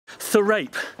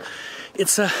therape.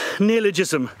 It's a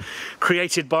neologism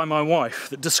created by my wife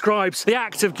that describes the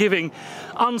act of giving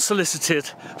unsolicited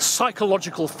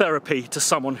psychological therapy to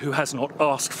someone who has not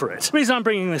asked for it. The reason I'm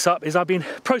bringing this up is I've been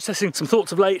processing some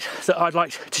thoughts of late that I'd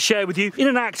like to share with you in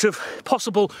an act of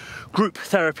possible group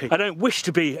therapy. I don't wish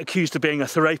to be accused of being a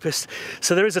therapist,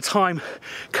 so there is a time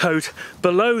code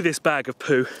below this bag of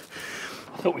poo.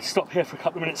 I thought we'd stop here for a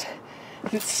couple of minutes.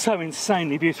 It's so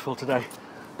insanely beautiful today.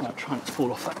 I'm trying not to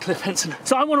fall off that cliff, Henson.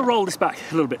 So I want to roll this back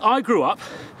a little bit. I grew up,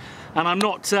 and I'm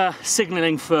not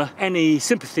signalling for any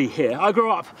sympathy here, I grew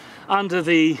up under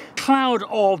the cloud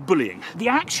of bullying. The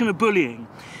action of bullying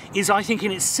is, I think,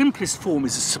 in its simplest form,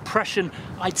 is a suppression,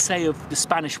 I'd say, of the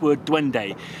Spanish word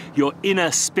duende, your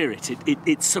inner spirit.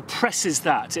 It suppresses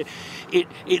that.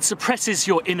 It suppresses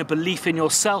your inner belief in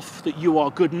yourself, that you are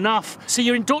good enough. So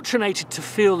you're indoctrinated to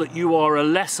feel that you are a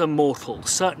lesser mortal,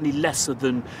 certainly lesser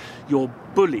than your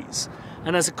bullies.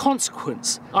 And as a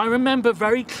consequence, I remember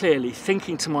very clearly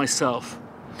thinking to myself,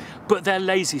 but they're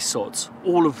lazy sods,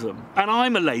 all of them. And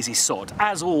I'm a lazy sod,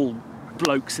 as all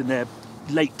blokes in their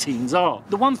late teens are.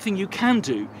 The one thing you can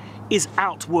do is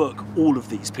outwork all of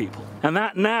these people. And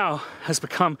that now has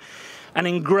become an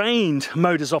ingrained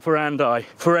modus operandi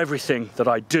for everything that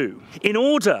I do. In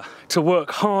order to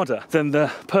work harder than the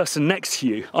person next to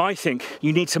you, I think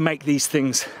you need to make these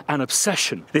things an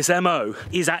obsession. This MO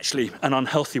is actually an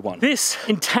unhealthy one. This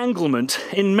entanglement,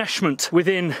 enmeshment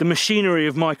within the machinery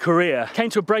of my career came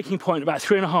to a breaking point about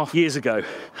 3.5 years ago.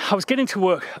 I was getting to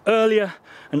work earlier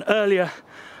and earlier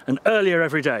and earlier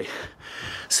every day.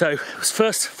 So it was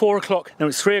first 4 o'clock, then it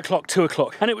was 3 o'clock, 2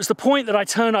 o'clock. And it was the point that I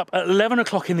turned up at 11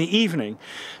 o'clock in the evening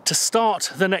to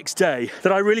start the next day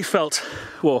that I really felt,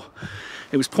 well,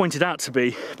 it was pointed out to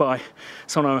me by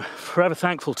someone I'm forever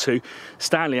thankful to,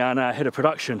 Stanley, our head of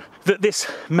production, that this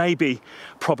may be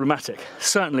problematic,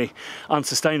 certainly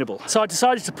unsustainable. So I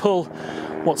decided to pull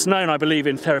what's known, I believe,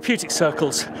 in therapeutic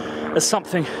circles as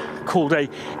something called a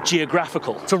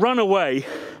geographical. To run away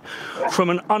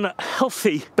from an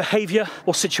unhealthy behaviour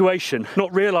or situation,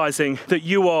 not realising that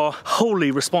you are wholly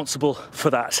responsible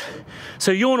for that.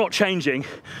 So you're not changing,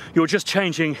 you're just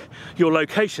changing your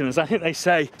location, as I think they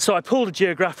say. So I pulled a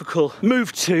geographical,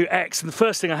 moved to X, and the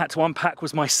first thing I had to unpack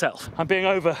was myself. I'm being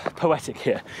over poetic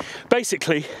here.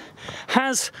 Basically,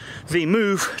 has the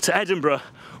move to Edinburgh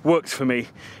worked for me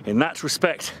in that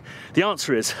respect? The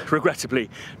answer is, regrettably,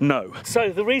 no.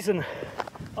 So the reason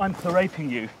I'm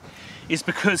theraping you is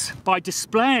because by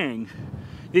displaying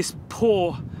this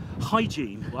poor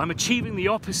hygiene, I'm achieving the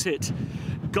opposite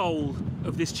goal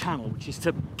of this channel, which is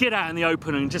to get out in the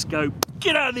open and just go,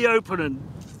 get out in the open and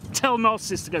tell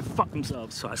narcissists to go fuck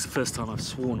themselves. So that's the first time I've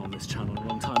sworn on this channel in a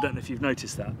long time. I don't know if you've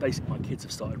noticed that. Basically, my kids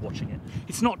have started watching it.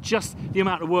 It's not just the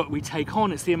amount of work we take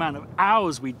on, it's the amount of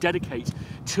hours we dedicate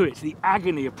to it, the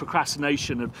agony of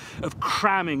procrastination, of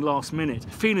cramming last minute,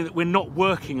 feeling that we're not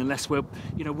working unless we're,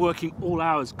 working all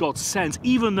hours God sends,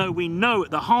 even though we know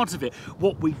at the heart of it,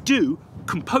 what we do,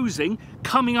 composing,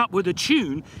 coming up with a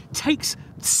tune, takes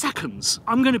seconds.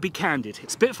 I'm going to be candid.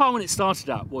 Spitfire, when it started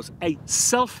out, was a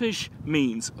selfish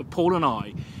means of Paul and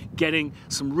I getting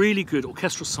some really good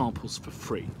orchestral samples for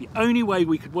free. The only way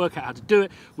we could work out how to do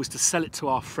it was to sell it to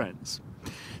our friends.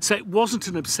 So it wasn't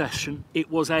an obsession, it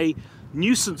was a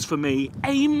nuisance for me,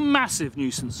 a massive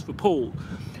nuisance for Paul.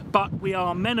 But we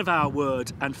are men of our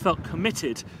word and felt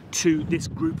committed to this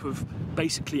group of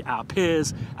basically our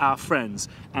peers, our friends,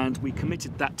 and we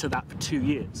committed to that for 2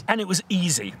 years. And it was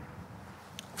easy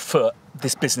for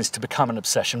this business to become an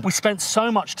obsession. We spent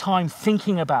so much time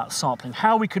thinking about sampling,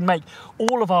 how we could make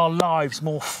all of our lives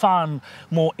more fun,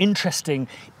 more interesting,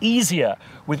 easier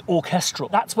with orchestral.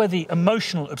 That's where the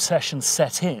emotional obsession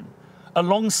set in,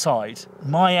 alongside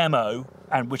my MO,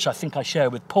 and which I think I share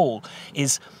with Paul,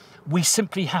 is we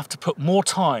simply have to put more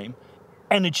time,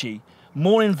 energy,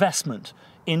 more investment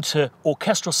into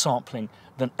orchestral sampling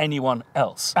than anyone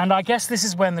else. And I guess this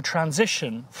is when the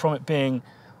transition from it being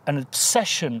an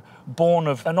obsession born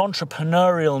of an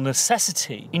entrepreneurial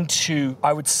necessity into,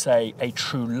 I would say, a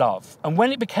true love. And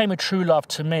when it became a true love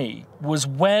to me was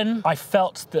when I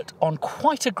felt that on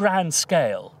quite a grand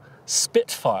scale,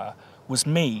 Spitfire was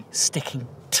me sticking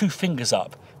 2 fingers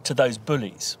up to those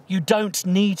bullies. You don't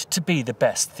need to be the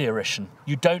best theoretician.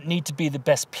 You don't need to be the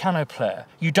best piano player.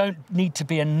 You don't need to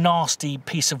be a nasty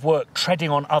piece of work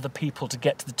treading on other people to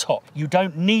get to the top. You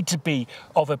don't need to be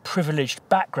of a privileged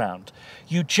background.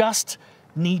 You just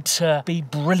need to be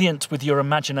brilliant with your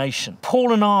imagination.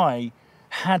 Paul and I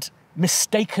had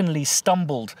mistakenly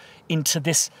stumbled into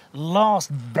this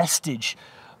last vestige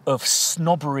of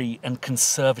snobbery and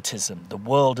conservatism, the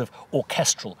world of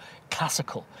orchestral,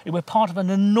 classical. We're part of an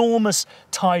enormous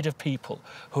tide of people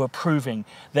who are proving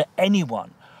that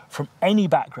anyone from any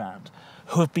background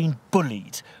who have been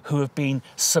bullied, who have been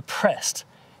suppressed,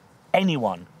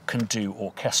 anyone can do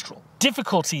orchestral.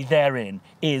 Difficulty therein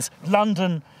is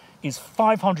London is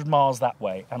 500 miles that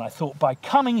way, and I thought by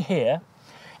coming here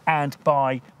and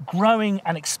by growing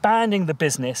and expanding the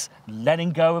business,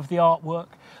 letting go of the artwork,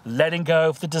 letting go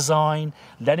of the design,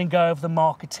 letting go of the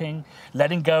marketing,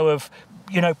 letting go of,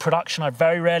 production. I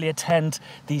very rarely attend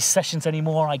these sessions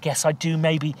anymore. I guess I do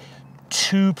maybe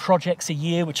 2 projects a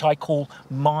year, which I call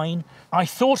mine. I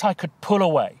thought I could pull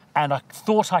away, and I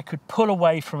thought I could pull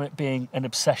away from it being an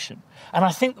obsession. And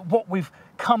I think what we've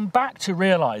come back to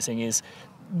realising is,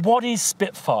 what is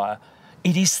Spitfire?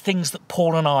 It is things that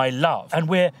Paul and I love. And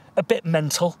we're a bit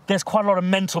mental. There's quite a lot of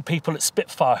mental people at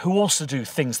Spitfire who also do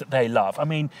things that they love. I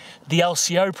mean, the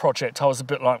LCO project, I was a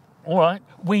bit like, all right.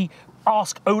 We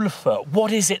ask Olafur,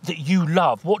 what is it that you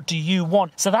love? What do you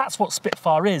want? So that's what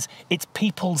Spitfire is. It's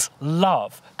people's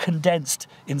love condensed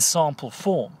in sample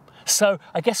form. So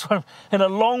I guess in a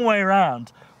long way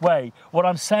around way, what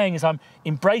I'm saying is I'm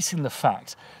embracing the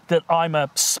fact that I'm a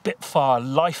Spitfire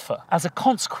lifer. As a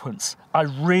consequence, I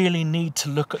really need to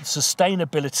look at the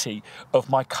sustainability of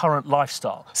my current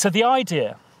lifestyle. So the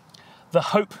idea, the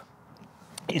hope,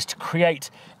 is to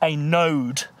create a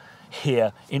node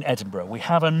here in Edinburgh. We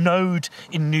have a node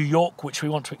in New York, which we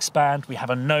want to expand. We have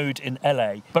a node in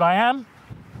LA. But I am,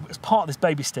 as part of this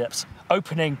baby steps,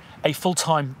 opening a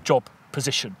full-time job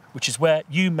position, which is where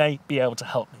you may be able to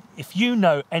help me. If you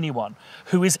know anyone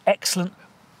who is excellent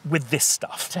with this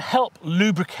stuff, to help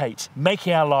lubricate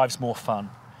making our lives more fun,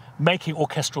 making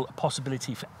orchestral a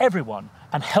possibility for everyone,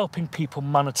 and helping people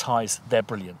monetize their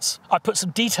brilliance. I put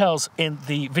some details in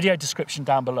the video description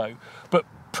down below, but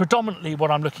predominantly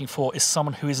what I'm looking for is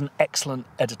someone who is an excellent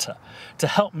editor to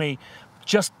help me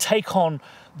just take on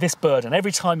this burden.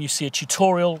 Every time you see a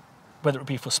tutorial, whether it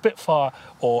be for Spitfire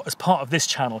or as part of this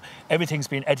channel, everything's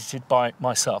been edited by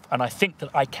myself. And I think that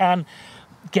I can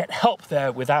get help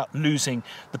there without losing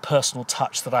the personal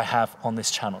touch that I have on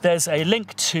this channel. There's a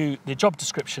link to the job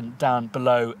description down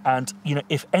below, and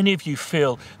if any of you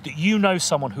feel that you know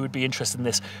someone who would be interested in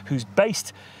this, who's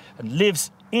based and lives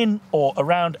in or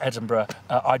around Edinburgh,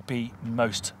 I'd be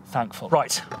most thankful.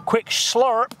 Right, quick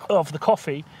slurp of the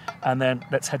coffee, and then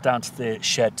let's head down to the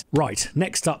shed. Right,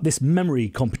 next up, this memory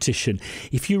competition.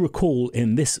 If you recall,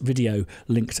 in this video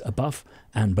linked above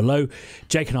and below,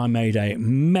 Jake and I made a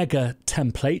mega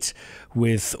template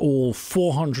with all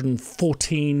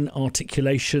 414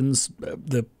 articulations,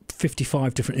 the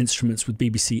 55 different instruments with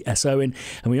BBC SO in,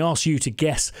 and we asked you to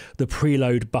guess the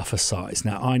preload buffer size.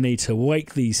 Now, I need to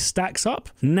wake these stacks up.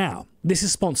 Now, this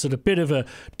has sponsored a bit of a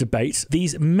debate.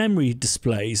 These memory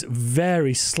displays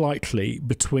vary slightly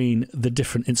between the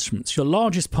different instruments. The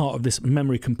largest part of this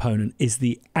memory component is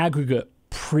the aggregate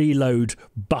preload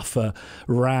buffer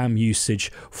RAM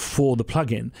usage for the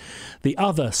plugin. The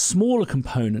other smaller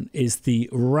component is the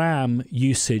RAM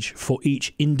usage for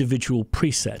each individual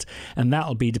preset, and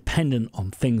that'll be dependent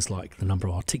on things like the number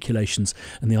of articulations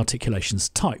and the articulations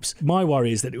types. My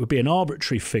worry is that it would be an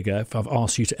arbitrary figure if I've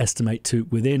asked you to estimate to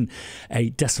within a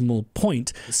decimal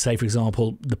point. Say, for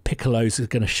example, the piccolos are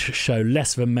going to show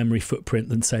less of a memory footprint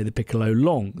than, say, the piccolo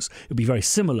longs. It'll be very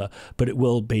similar, but it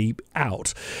will be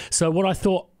out. So what I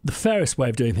thought the fairest way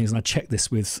of doing things, and I checked this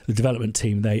with the development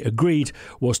team, they agreed,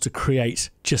 was to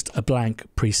create just a blank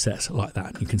preset like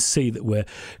that. You can see that we're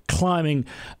climbing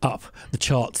up the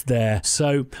charts there.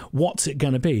 So what's it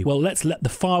going to be? Well, let's let the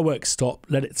fireworks stop,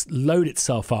 let it load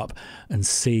itself up, and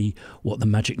see what the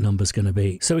magic number is going to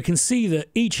be. So we can see that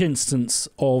each instance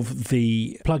of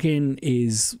the plugin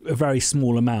is a very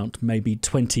small amount, maybe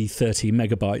 20, 30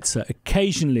 megabytes. So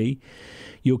occasionally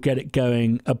you'll get it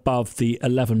going above the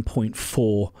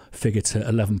 11.4 figure to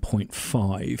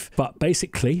 11.5. But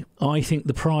basically, I think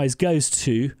the prize goes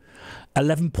to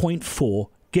 11.4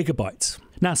 gigabytes.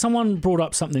 Now, someone brought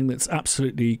up something that's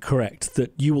absolutely correct,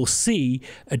 that you will see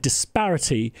a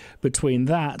disparity between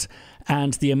that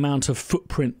and the amount of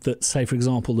footprint that, say, for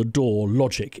example, the DAW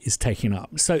Logic is taking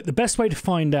up. So the best way to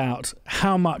find out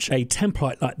how much a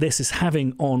template like this is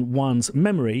having on one's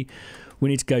memory, we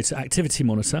need to go to Activity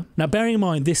Monitor. Now, bearing in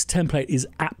mind, this template is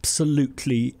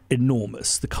absolutely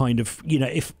enormous. The kind of,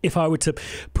 if I were to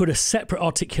put a separate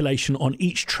articulation on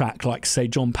each track, like, say,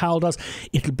 John Powell does,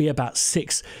 it'll be about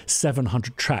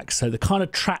 600-700 tracks. So the kind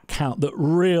of track count that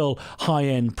real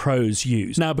high-end pros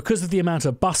use. Now, because of the amount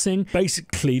of busing,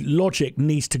 basically, Logic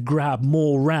needs to grab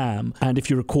more RAM. And if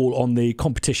you recall, on the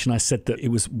competition, I said that it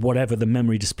was whatever the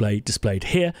memory display displayed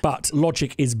here. But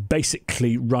Logic is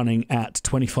basically running at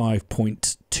 25.2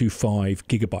 1.25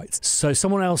 gigabytes. So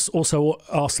someone else also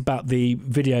asked about the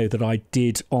video that I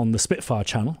did on the Spitfire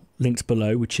channel, linked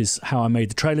below, which is how I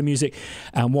made the trailer music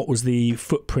and what was the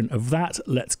footprint of that.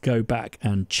 Let's go back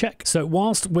and check. So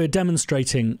whilst we're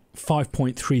demonstrating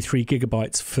 5.33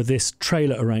 gigabytes for this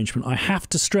trailer arrangement, I have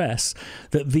to stress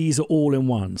that these are all in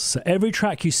ones. So every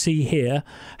track you see here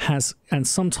has, and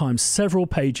sometimes several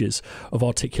pages of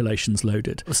articulations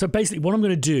loaded. So basically what I'm going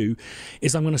to do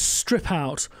is I'm going to strip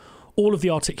out all of the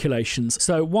articulations.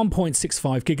 So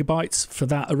 1.65 gigabytes for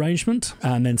that arrangement,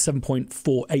 and then 7.48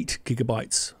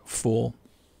 gigabytes for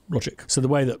Logic. So the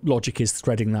way that Logic is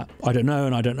threading that, I don't know,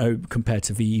 and I don't know compared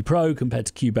to VE Pro, compared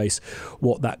to Cubase,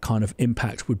 what that kind of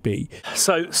impact would be.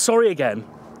 So sorry again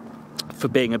for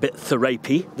being a bit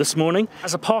therapy this morning.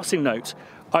 As a passing note,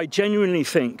 I genuinely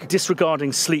think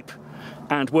disregarding sleep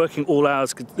and working all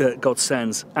hours God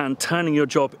sends and turning your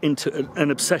job into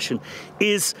an obsession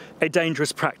is a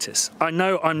dangerous practice. I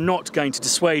know I'm not going to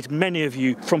dissuade many of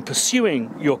you from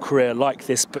pursuing your career like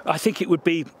this, but I think it would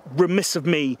be remiss of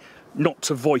me not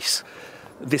to voice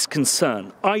this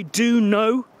concern. I do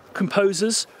know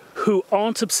composers who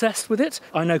aren't obsessed with it.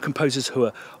 I know composers who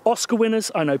are Oscar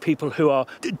winners. I know people who are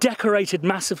decorated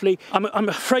massively. I'm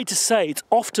afraid to say it's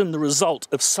often the result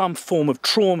of some form of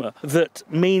trauma that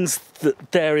means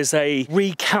that there is a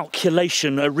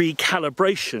recalculation, a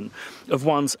recalibration of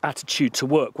one's attitude to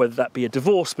work, whether that be a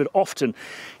divorce, but often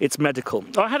it's medical.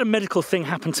 I had a medical thing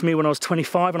happen to me when I was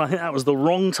 25, and I think that was the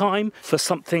wrong time for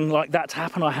something like that to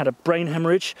happen. I had a brain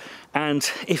hemorrhage, and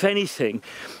if anything,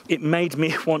 it made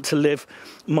me want to live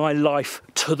my life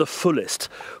to the fullest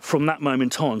from that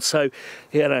moment on. So,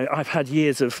 you know, I've had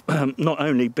years of not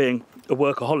only being a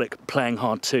workaholic, playing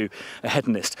hard too, a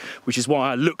hedonist, which is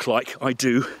why I look like I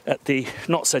do at the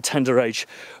not so tender age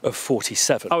of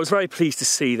 47. I was very pleased to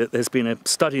see that there's been a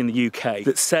study in the UK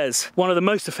that says one of the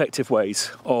most effective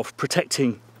ways of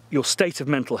protecting your state of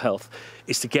mental health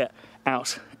is to get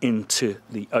out into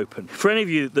the open. For any of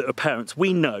you that are parents,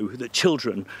 we know that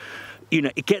children, you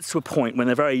know, it gets to a point when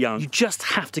they're very young, you just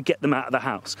have to get them out of the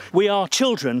house. We are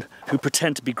children who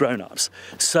pretend to be grown-ups.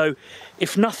 So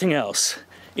if nothing else,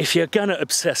 if you're going to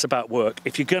obsess about work,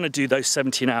 if you're going to do those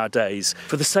 17-hour days,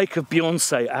 for the sake of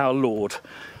Beyonce, our Lord,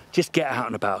 just get out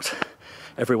and about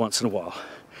every once in a while.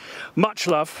 Much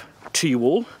love to you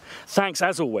all. Thanks,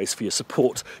 as always, for your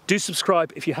support. Do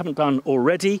subscribe if you haven't done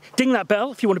already. Ding that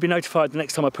bell if you want to be notified the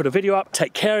next time I put a video up.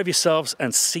 Take care of yourselves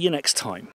and see you next time.